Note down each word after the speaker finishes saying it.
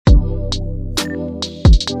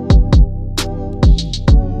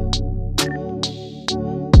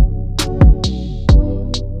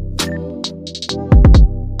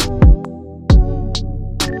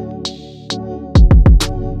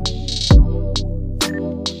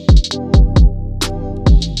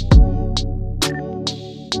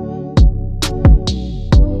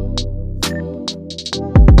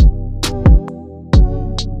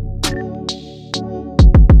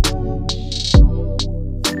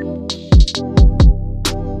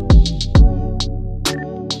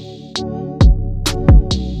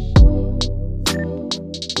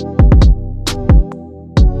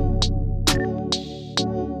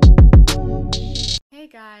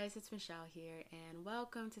it's Michelle here, and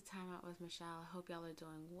welcome to Time Out with Michelle. I hope y'all are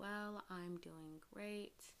doing well. I'm doing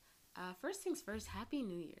great. First things first, Happy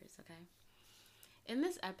New Year's, okay? In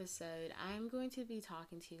this episode, I'm going to be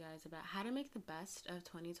talking to you guys about how to make the best of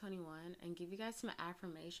 2021 and give you guys some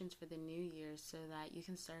affirmations for the new year so that you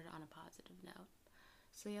can start on a positive note.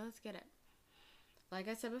 So, yeah, let's get it. Like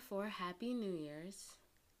I said before, Happy New Year's,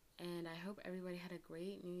 and I hope everybody had a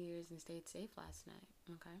great New Year's and stayed safe last night,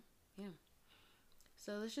 okay? Yeah.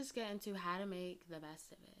 So let's just get into how to make the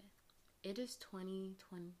best of it. It is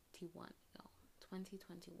 2021, y'all.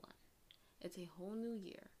 2021. It's a whole new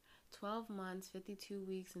year. 12 months, 52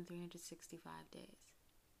 weeks, and 365 days.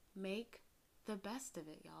 Make the best of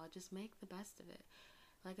it, y'all. Just make the best of it.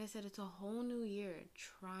 Like I said, it's a whole new year.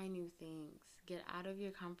 Try new things. Get out of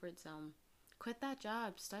your comfort zone. Quit that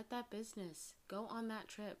job. Start that business. Go on that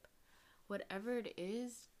trip. Whatever it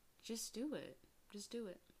is, just do it. Just do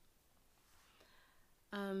it.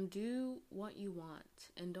 Do what you want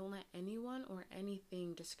and don't let anyone or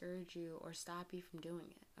anything discourage you or stop you from doing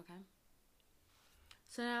it, okay?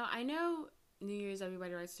 So now I know New Year's,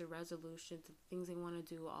 everybody writes their resolutions, the things they want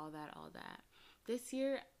to do, all that. This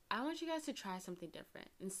year, I want you guys to try something different.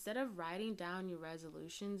 Instead of writing down your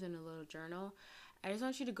resolutions in a little journal, I just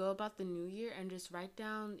want you to go about the new year and just write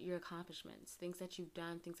down your accomplishments, things that you've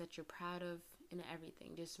done, things that you're proud of, and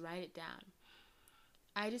everything. Just write it down.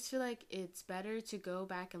 I just feel like it's better to go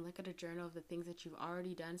back and look at a journal of the things that you've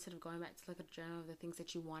already done instead of going back to look at a journal of the things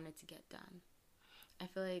that you wanted to get done. I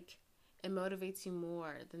feel like it motivates you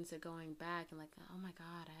more than to going back and like, oh my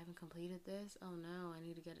God, I haven't completed this. Oh no, I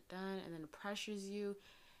need to get it done. And then it pressures you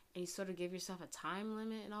and you sort of give yourself a time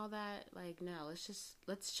limit and all that. Like, no,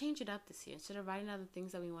 let's change it up this year. Instead of writing down the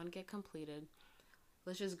things that we want to get completed,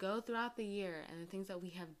 let's just go throughout the year and the things that we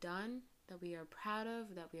have done, that we are proud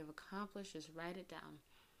of, that we have accomplished, just write it down.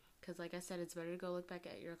 Because like I said, it's better to go look back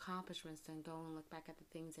at your accomplishments than go and look back at the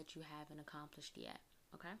things that you haven't accomplished yet,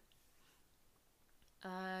 okay?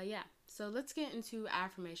 Yeah, so let's get into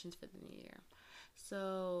affirmations for the new year.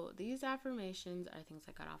 So these affirmations are things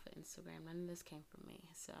I got off of Instagram. None of this came from me,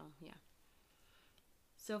 so yeah.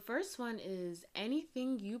 So first one is,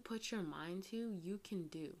 anything you put your mind to, you can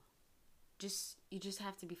do. You just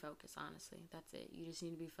have to be focused, honestly. That's it. You just need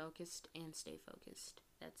to be focused and stay focused.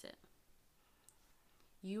 That's it.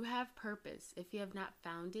 You have purpose. If you have not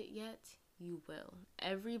found it yet, you will.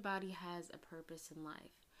 Everybody has a purpose in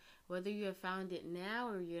life. Whether you have found it now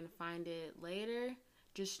or you're going to find it later,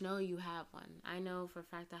 just know you have one. I know for a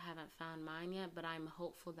fact I haven't found mine yet, but I'm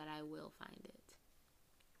hopeful that I will find it.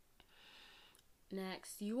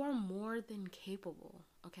 Next, you are more than capable,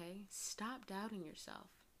 okay? Stop doubting yourself.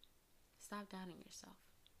 Stop doubting yourself.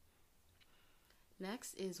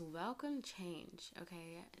 Next is welcome change,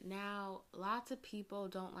 okay? Now, lots of people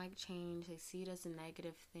don't like change. They see it as a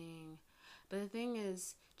negative thing. But the thing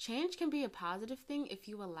is, change can be a positive thing if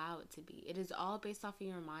you allow it to be. It is all based off of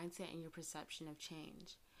your mindset and your perception of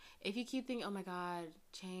change. If you keep thinking, oh my God,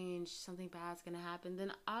 change, something bad's going to happen,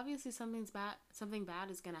 then obviously something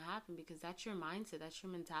bad is going to happen because that's your mindset, that's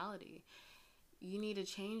your mentality. You need to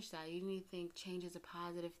change that. You need to think change is a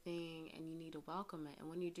positive thing and you need to welcome it. And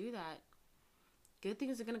when you do that, good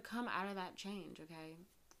things are going to come out of that change, okay?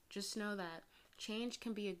 Just know that change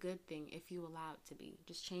can be a good thing if you allow it to be.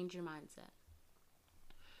 Just change your mindset.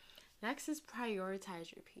 Next is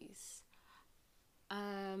prioritize your peace.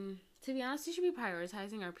 To be honest, we should be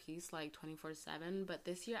prioritizing our peace like 24/7, but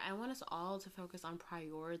this year I want us all to focus on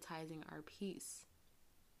prioritizing our peace.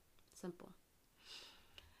 Simple.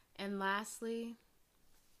 And lastly,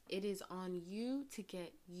 it is on you to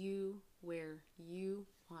get you where you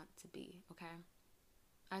want to be, okay?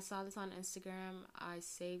 I saw this on Instagram. I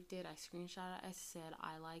saved it. I screenshot it. I said,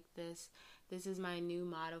 I like this. This is my new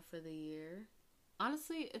motto for the year.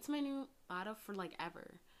 Honestly, it's my new motto for like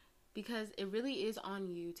ever. Because it really is on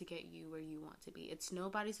you to get you where you want to be. It's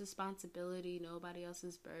nobody's responsibility, nobody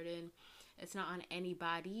else's burden. It's not on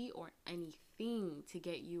anybody or anything to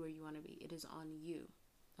get you where you want to be. It is on you.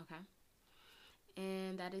 Okay?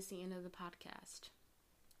 And that is the end of the podcast.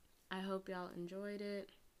 I hope y'all enjoyed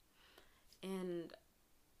it. And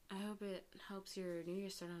I hope it helps your new year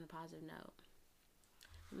start on a positive note.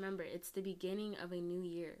 Remember, it's the beginning of a new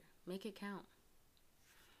year. Make it count.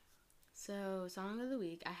 So, song of the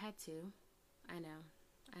week, I had two. I know.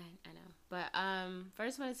 But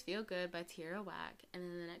first one is Feel Good by Tierra Whack. And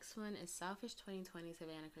then the next one is Selfish 2020,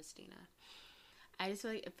 Savannah Christina. I just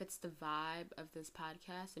feel like it fits the vibe of this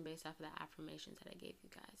podcast and based off of the affirmations that I gave you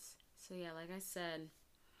guys. So yeah, like I said,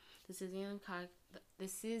 this is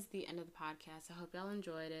the end of the podcast. I hope y'all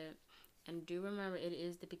enjoyed it. And do remember, it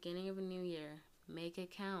is the beginning of a new year. Make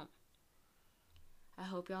it count. I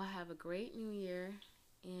hope y'all have a great new year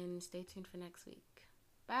and stay tuned for next week.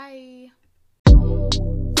 Bye.